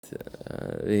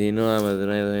Today's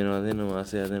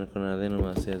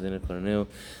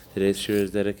shir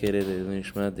is dedicated to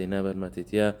Nishmat Dina Bat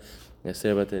Matitya,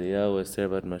 Esther Bat Eliyahu, Esther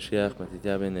Bat Mashiach,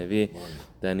 Matitya ben Nevi,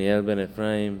 Daniel ben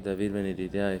Ephraim, David ben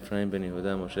Yedidia, Ephraim ben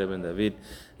Yehuda, Moshe ben David,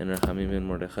 and Rachamim ben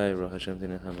Mordechai, Baruch Hashem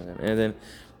Tinecham Gan Eden,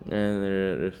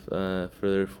 and for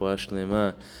the Refuah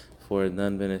Shlema for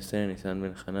Dan ben Esther, Nisan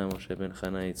ben Chana, Moshe ben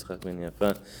Chana, Yitzchak ben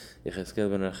Yafa, Yecheskel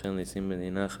ben Rachel, Nisim ben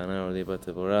Dina, Chana Orli bat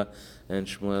Devorah, and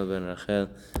Shmuel ben Rachel,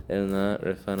 Elna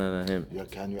Refana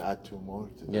Lahem. Can you add two more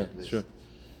to that list? Sure.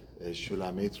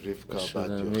 Shulamit Rivka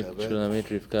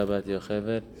bat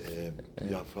Yocheved,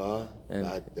 Yafa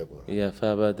bat Deborah. Yafa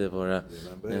bat Deborah.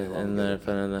 And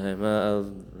Refana Lahem.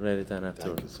 I'll write it down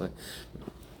afterwards.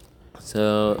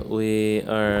 So we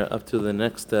are up to the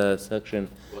next section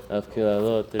of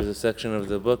Kilalot. There's a section of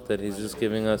the book that he's just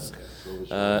giving us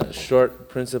short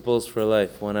principles for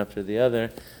life, one after the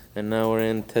other. And now we're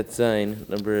in Tet Zayin,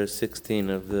 number 16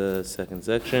 of the second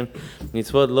section.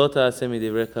 Mitzvot lo ta'aseh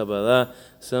midivrei Kabbalah,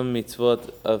 some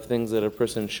mitzvot of things that a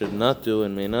person should not do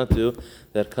and may not do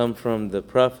that come from the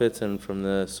prophets and from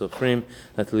the Sofrim,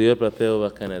 hatluyot b'peh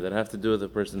u'b'kaneh, that have to do with a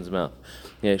person's mouth.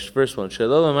 Yes, first one,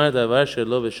 shelo lomar davar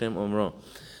shelo b'shem omro.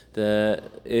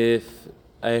 If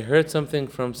I heard something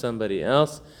from somebody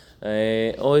else,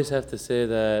 I always have to say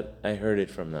that I heard it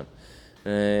from them.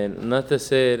 And not to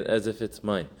say it as if it's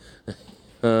mine.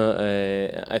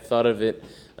 I thought of it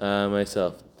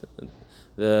myself.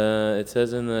 It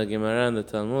says in the Gemara and the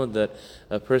Talmud that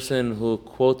a person who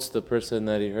quotes the person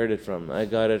that he heard it from, I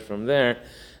got it from there,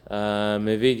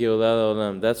 mevi geula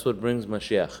olam. That's what brings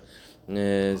Mashiach,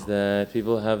 is that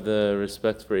people have the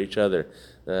respect for each other.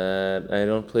 That I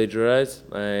don't plagiarize,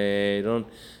 I don't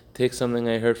take something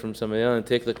I heard from somebody else and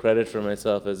take the credit for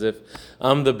myself as if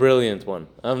I'm the brilliant one.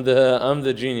 I'm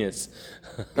the genius.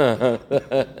 I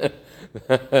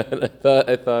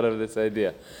thought of this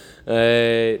idea.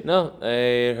 No,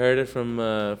 I heard it from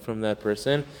that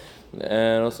person.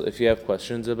 And also, if you have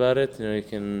questions about it,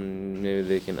 maybe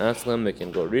they can ask them. They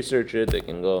can go research it. They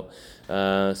can go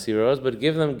see where else. But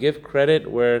give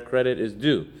credit where credit is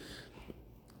due.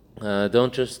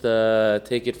 Don't just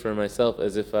take it for myself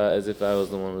as if I was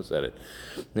the one who said it.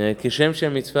 כשם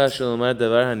שהמצווה של לומר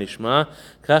דבר הנשמע,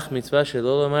 כך מצווה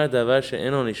שלא לומר דבר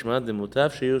שאינו נשמע, דמוטב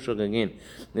שיהיו שוגגין.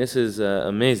 This is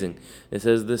amazing. It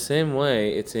says the same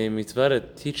way, it's a mitzvah to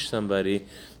teach somebody,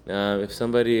 if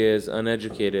somebody is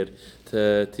uneducated,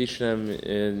 to teach them,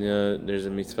 there's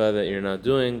a mitzvah that you're not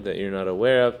doing, that you're not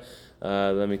aware of.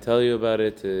 Let me tell you about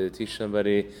it, to teach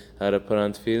somebody how to put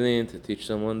on tefillin, to teach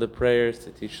someone the prayers,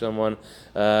 to teach someone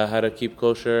how to keep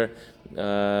kosher,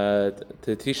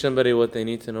 to teach somebody what they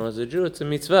need to know as a Jew. It's a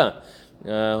mitzvah.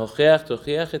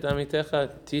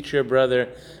 Teach your brother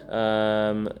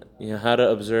how to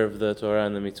observe the Torah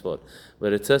and the mitzvot.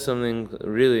 But it says something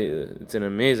really, it's an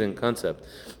amazing concept.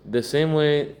 The same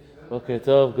way, okay,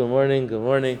 Tov, good morning.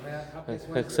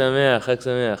 Chag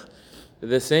Sameach.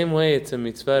 The same way, it's a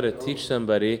mitzvah to teach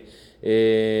somebody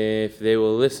if they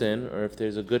will listen, or if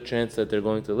there's a good chance that they're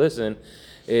going to listen.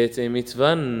 It's a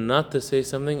mitzvah not to say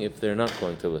something if they're not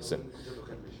going to listen.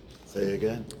 Say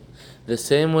again. The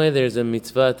same way there's a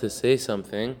mitzvah to say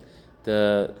something,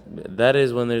 that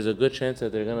is when there's a good chance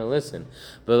that they're going to listen.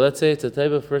 But let's say it's a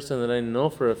type of person that I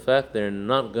know for a fact they're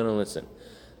not going to listen.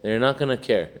 They're not going to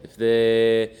care. If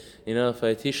they, if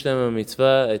I teach them a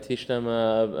mitzvah, I teach them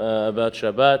about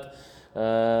Shabbat,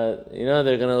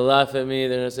 they're gonna laugh at me.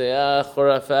 They're gonna say,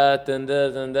 khurafat and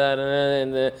this and that,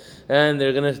 and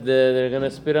they're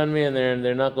gonna spit on me, and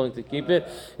they're not going to keep it.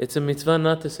 It's a mitzvah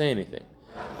not to say anything.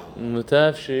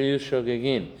 Mutav sheyu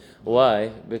shogegin.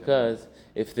 Why? Because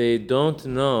if they don't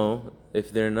know,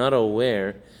 if they're not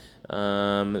aware,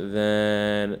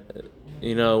 then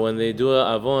when they do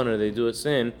a avon or they do a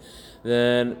sin,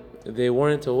 then they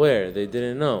weren't aware. They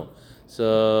didn't know.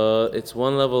 So it's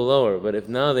one level lower. But if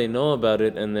now they know about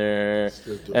it and they're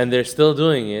still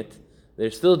doing it,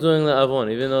 they're still doing the avon,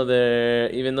 even though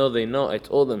they know. I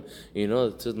told them,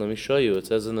 it says, let me show you. It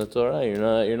says in the Torah,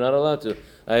 you're not allowed to.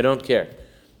 I don't care.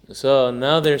 So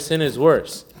now their sin is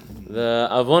worse. The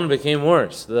avon became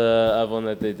worse. The avon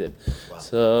that they did. Wow.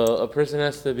 So a person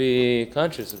has to be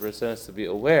conscious. A person has to be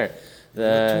aware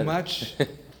that not too much.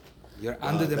 You're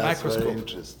under the microscope. Very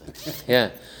interesting.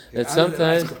 Yeah. That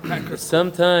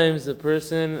sometimes the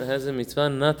person has a mitzvah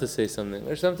not to say something.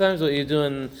 Or sometimes what you do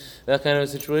in that kind of a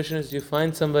situation is you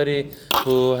find somebody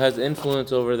who has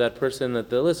influence over that person that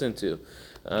they listen to.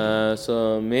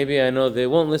 So maybe I know they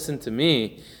won't listen to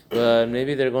me, but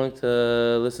maybe they're going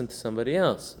to listen to somebody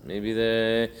else. Maybe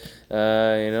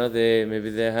maybe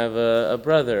they have a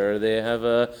brother, or they have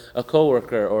a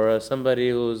coworker, or somebody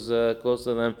who's close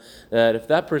to them. That if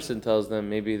that person tells them,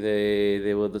 maybe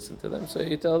they will listen to them. So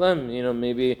you tell them,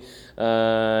 maybe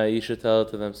you should tell it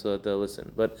to them so that they'll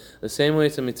listen. But the same way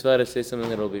it's a mitzvah to say something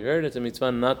that will be heard, it's a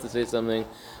mitzvah not to say something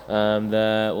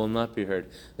that will not be heard.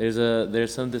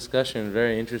 There's some discussion,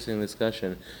 very interesting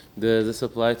discussion. Does this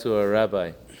apply to a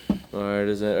rabbi, or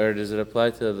does it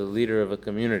apply to the leader of a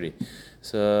community?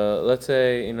 So let's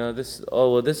say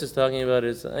what this is talking about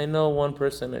is, I know one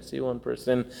person, I see one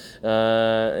person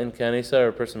in Kanisa, or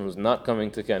a person who's not coming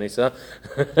to Kanisa,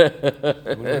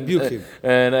 rebuke him.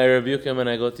 and I rebuke him and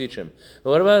I go teach him.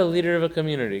 But what about a leader of a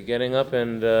community getting up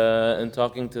and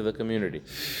talking to the community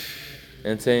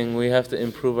and saying we have to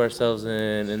improve ourselves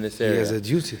in this area? He has a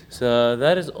duty. So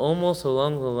that is almost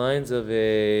along the lines of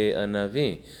a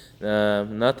Navi.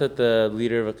 Not that the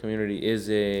leader of a community is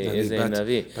a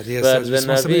Navi, but he has a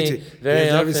responsibility.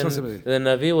 Very often, the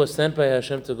Navi was sent by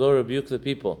Hashem to go rebuke the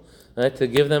people, right? To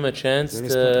give them a chance he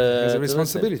has a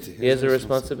responsibility. He has a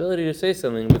responsibility to say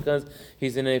something because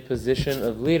he's in a position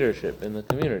of leadership in the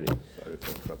community.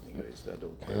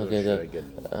 Okay,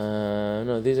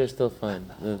 no, these are still fine.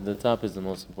 The top is the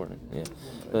most important. Yeah,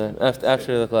 but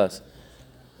after the class.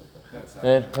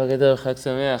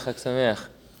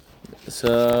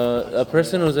 So a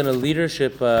person who's in a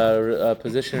leadership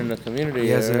position in the community,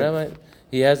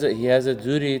 he has a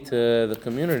duty to the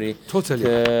community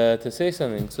to say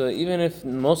something. So even if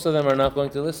most of them are not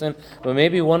going to listen, but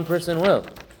maybe one person will.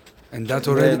 And that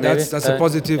already that's a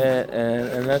positive.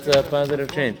 And that's a positive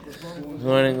change. Good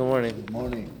morning. Good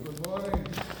morning.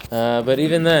 But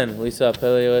even then, we saw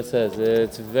Pele Yoetz says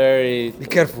it's very. Be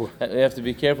careful. You have to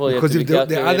be careful. Because if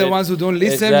the other ones who don't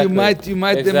listen, they might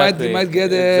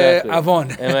get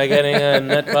Avon. Am I getting a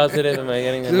net positive? Am I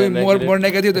getting a net negative? More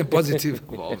negative than positive.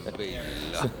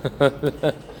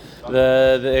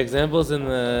 The examples in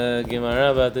the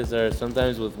Gemara about this are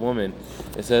sometimes with women.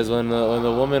 It says when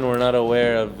the women were not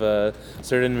aware of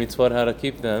certain mitzvot, how to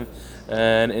keep them,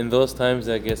 and in those times,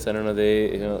 I guess, I don't know,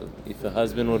 if a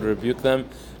husband would rebuke them,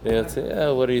 they would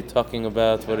say, what are you talking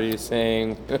about? What are you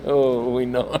saying? Oh, we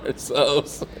know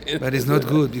ourselves. But it's not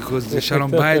good because the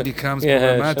Shalom Bayit becomes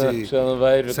problematic. Shalom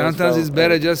Bayit becomes Sometimes it's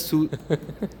better just to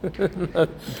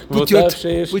put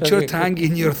your tongue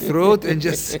in your throat and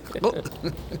just...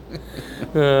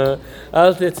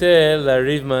 Al tetzeh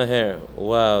lariv maher.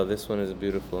 Wow, this one is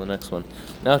beautiful. The next one.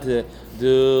 Al tetzeh,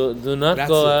 do not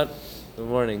go out. Good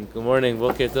morning.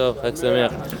 Boker tov. Chag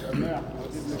sameach.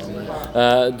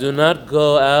 Do not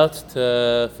go out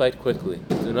to fight quickly.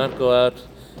 Do not go out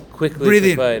quickly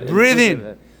to fight. Breathe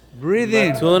in.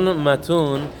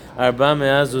 Matun arba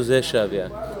mea zuzeh shavya.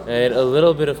 A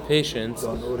little bit of patience.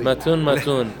 Matun.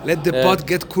 Let the pot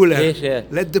get cooler.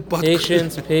 Let the pot.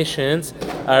 Patience.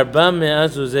 Arba mea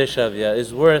zuzeh shavya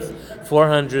is worth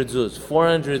 400 zuz.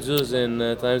 400 zuz in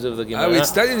times of the Gemara. We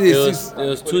studied this. It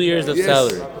was 2 years of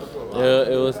salary.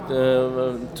 It was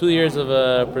 2 years of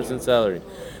a person's salary.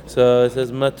 So it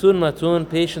says matun,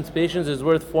 patience is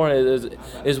worth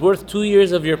is worth 2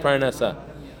 years of your parnasa.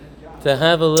 To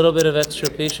have a little bit of extra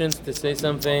patience, to say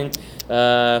something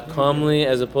calmly,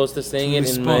 as opposed to saying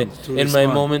it in my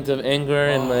moment of anger,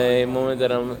 in my moment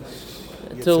that I'm.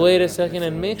 To wait a second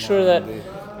and make sure that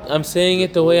I'm saying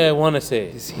it the way I want to say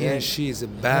it. He and she is a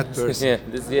bad person.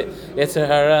 This Yetzer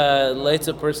Hara lights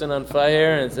a person on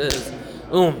fire and says,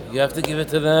 you have to give it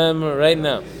to them right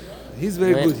now. He's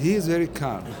very good. He is very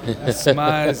calm. He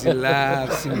smiles, he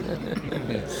laughs.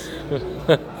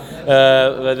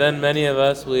 But then many of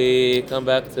us, we come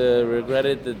back to regret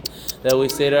it, that we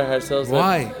say to ourselves,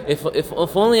 why? If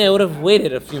only I would have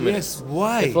waited a few minutes. Yes,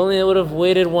 why? If only I would have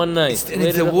waited one night.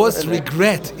 It's the worst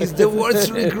regret. It's the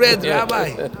worst regret,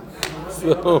 Rabbi. It's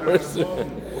the worst.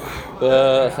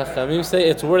 Chachamim say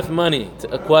it's worth money. To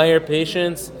acquire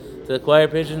patience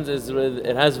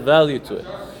it has value to it.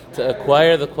 To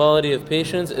acquire the quality of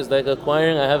patience is like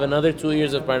acquiring. I have another 2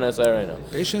 years of parnasa right now.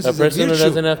 Patience a person who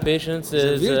doesn't have patience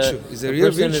is a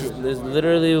real virtue. Is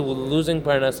literally losing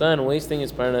parnasa and wasting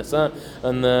his parnasa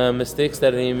on the mistakes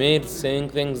that he made, saying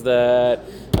things that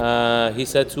he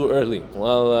said too early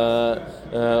while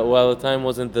the time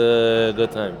wasn't the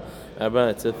good time.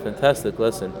 It's a fantastic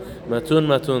lesson. Matun.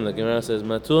 The Gemara says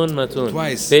matun.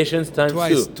 Twice. Patience times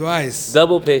two. Twice.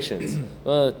 Double patience.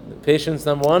 Patience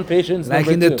number one, patience like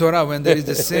number two. Like in the Torah, when there is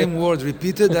the same word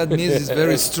repeated, that means it's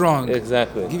very strong.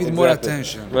 Exactly. Give it more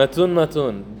attention.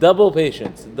 Matun. Double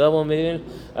patience.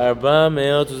 Arba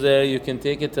meot, you can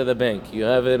take it to the bank. You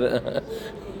have it.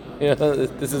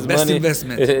 This is Best money.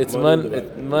 investment. It's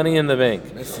money in the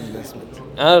bank. Best investment.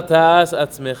 אל תעש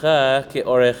עצמך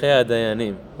כעורכי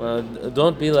הדיינים. Well,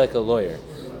 don't be like a lawyer.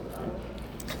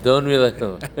 Don't be like a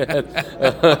lawyer.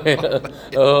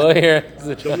 Don't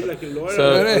be like a lawyer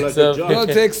So- or like so- a judge. Don't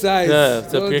take sides. No,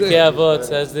 so Don't Pirkei take- Avot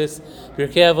says this.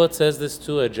 Pirkei Avot says this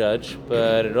to a judge,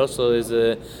 but it also is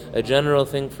a general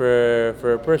thing for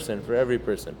a person, for every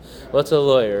person. What's a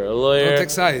lawyer? A lawyer, Don't take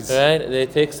sides. right? They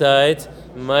take sides.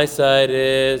 My side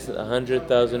is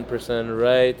 100,000%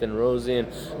 right and rosy, and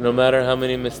no matter how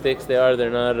many mistakes they are, they're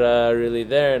not really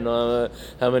there. No,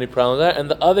 how many problems are, and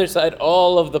the other side,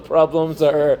 all of the problems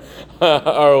are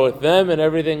are with them, and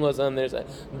everything was on their side.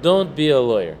 Don't be a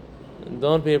lawyer.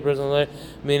 Don't be a personal lawyer.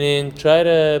 Meaning, try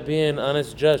to be an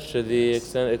honest judge to the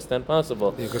extent possible.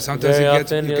 Because sometimes Very you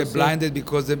often get you'll see- blinded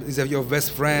because he's your best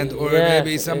friend, or Yeah,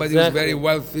 maybe somebody exactly. who's very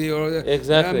wealthy, or Exactly.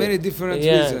 there are many different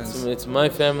reasons. It's my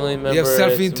family member. You have it's my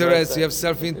self-interest. side. You have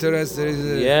self-interest. There is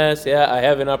Yes, yeah, I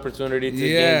have an opportunity to Yes,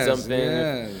 gain something.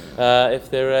 yes. If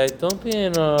they're right, don't be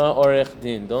an orech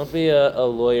din. Don't be a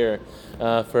lawyer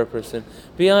for a person.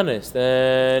 Be honest,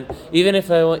 and even if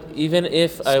I want, even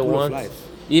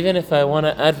if I want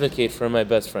to advocate for my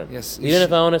best friend, Yes, even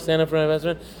if I want to stand up for my best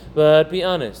friend, but be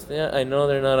honest. Yeah, I know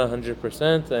they're not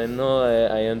 100%. I know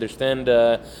I understand.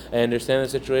 I understand the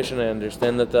situation. I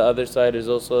understand that the other side is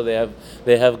also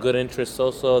they have good interests.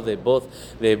 Also, they both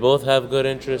have good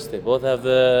interests. They both have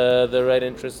the right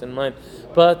interests in mind.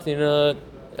 But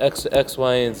X,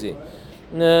 Y, and Z.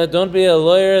 Don't be a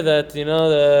lawyer that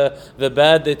the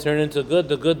bad they turn into good,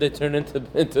 the good they turn into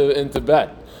bad.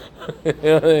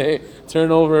 They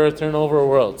turn over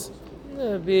worlds.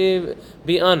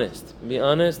 Be honest. Be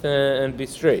honest and be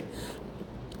straight.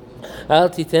 אל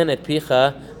תיתן את פיך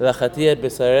לחטיא את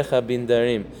בשריך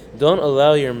בנדרים. Don't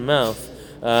allow your mouth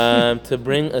to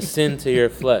bring a sin to your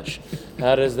flesh.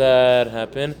 How does that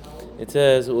happen? It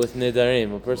says with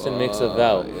nidarim, a person makes a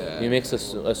vow. He makes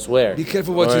a swear. Be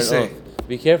careful what or you an say. oath.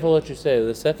 Be careful what you say.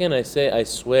 The second I say I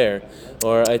swear,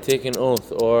 or I take an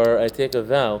oath, or I take a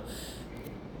vow,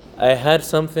 I had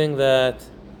something that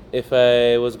if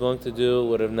I was going to do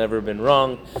would have never been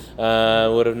wrong,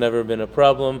 would have never been a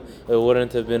problem, it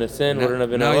wouldn't have been a sin, wouldn't have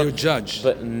been now a you're wrong. judged.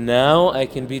 But now I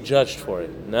can be judged for it.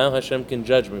 Now Hashem can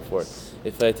judge me for it.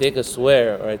 If I take a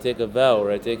swear, or I take a vow, or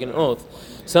I take an oath,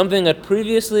 something that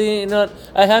previously I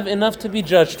have enough to be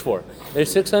judged for.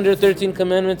 There's 613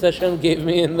 commandments Hashem gave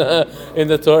me in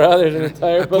the Torah. There's an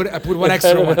entire book. I put one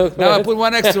extra one. Now I put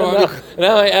one extra one.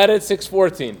 Now I added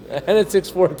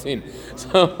 614.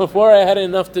 So before I had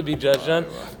enough to be judged on.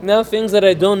 Now things that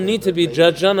I don't need to be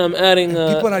judged on, I'm adding.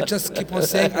 People are just keep on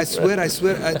saying, I swear. It's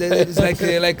like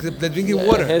the drinking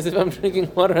water. As if I'm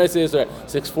drinking water, I say, sorry,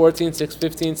 614,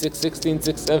 615, 616,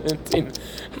 617.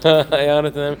 I honor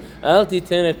them. Al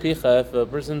titen et picha. If a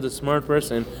person's a smart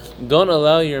person, don't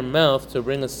allow your mouth to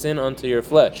bring a sin onto your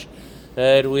flesh.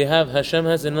 We have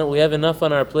enough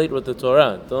on our plate with the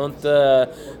Torah. Don't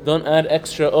add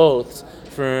extra oaths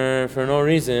for no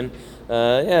reason.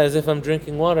 As if I'm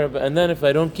drinking water, and then if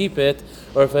I don't keep it,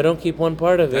 or if I don't keep one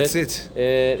part of That's it,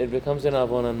 it becomes an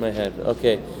avon on my head.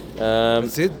 Okay.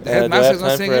 That's it. The do I headmaster have is not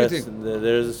time saying for anything.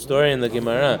 There's a story in the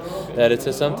Gemara that it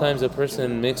says sometimes a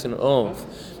person makes an oath,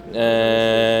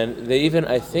 and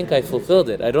I think I fulfilled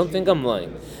it. I don't think I'm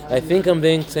lying. I think I'm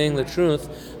saying the truth,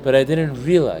 but I didn't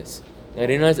realize.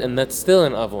 And that's still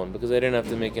an avon because I didn't have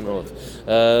to make an oath.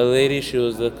 A lady, she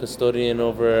was the custodian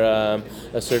over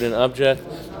a certain object,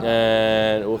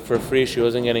 and for free, she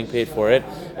wasn't getting paid for it,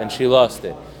 and she lost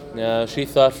it. She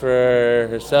thought for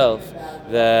herself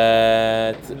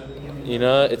that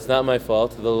it's not my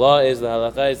fault. The law is, the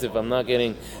halakha is, if I'm not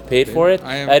getting paid for it,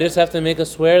 I just have to make a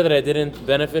swear that I didn't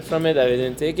benefit from it, that I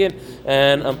didn't take it,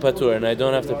 and I'm patur, and I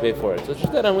don't have to pay for it. So she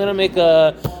said, I'm going to make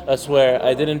a swear.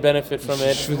 I didn't benefit from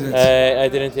it. I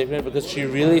didn't take it because she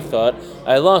really thought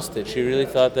I lost it. She really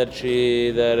thought that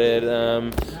she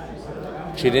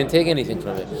didn't take anything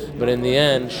from it. But in the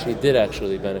end, she did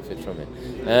actually benefit from it.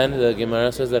 And the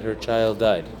Gemara says that her child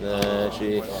died.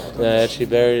 She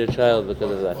buried a child because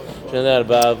of that.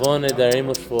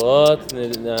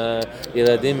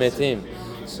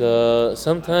 So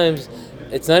sometimes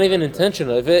it's not even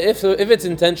intentional. If it's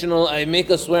intentional, I make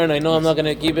a swear and I know I'm not going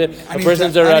to keep it. A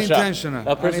person's a rasha.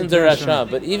 A person's a rasha.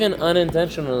 But even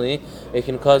unintentionally, it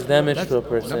can cause damage to a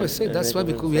person. That's why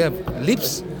we have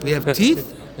lips, we have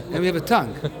teeth, and we have a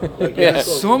tongue. Yeah.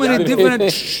 So many different.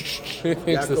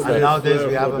 And nowadays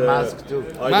we have a mask too.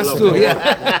 Mask too, yeah.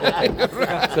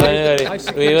 So anyway,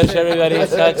 we wish everybody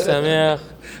Chag Sameach.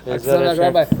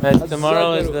 And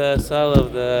tomorrow is the Sal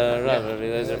of the Rav.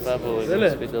 You guys are probably going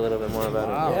to speak a little bit more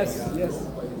about it. Yes.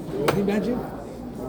 Can you imagine?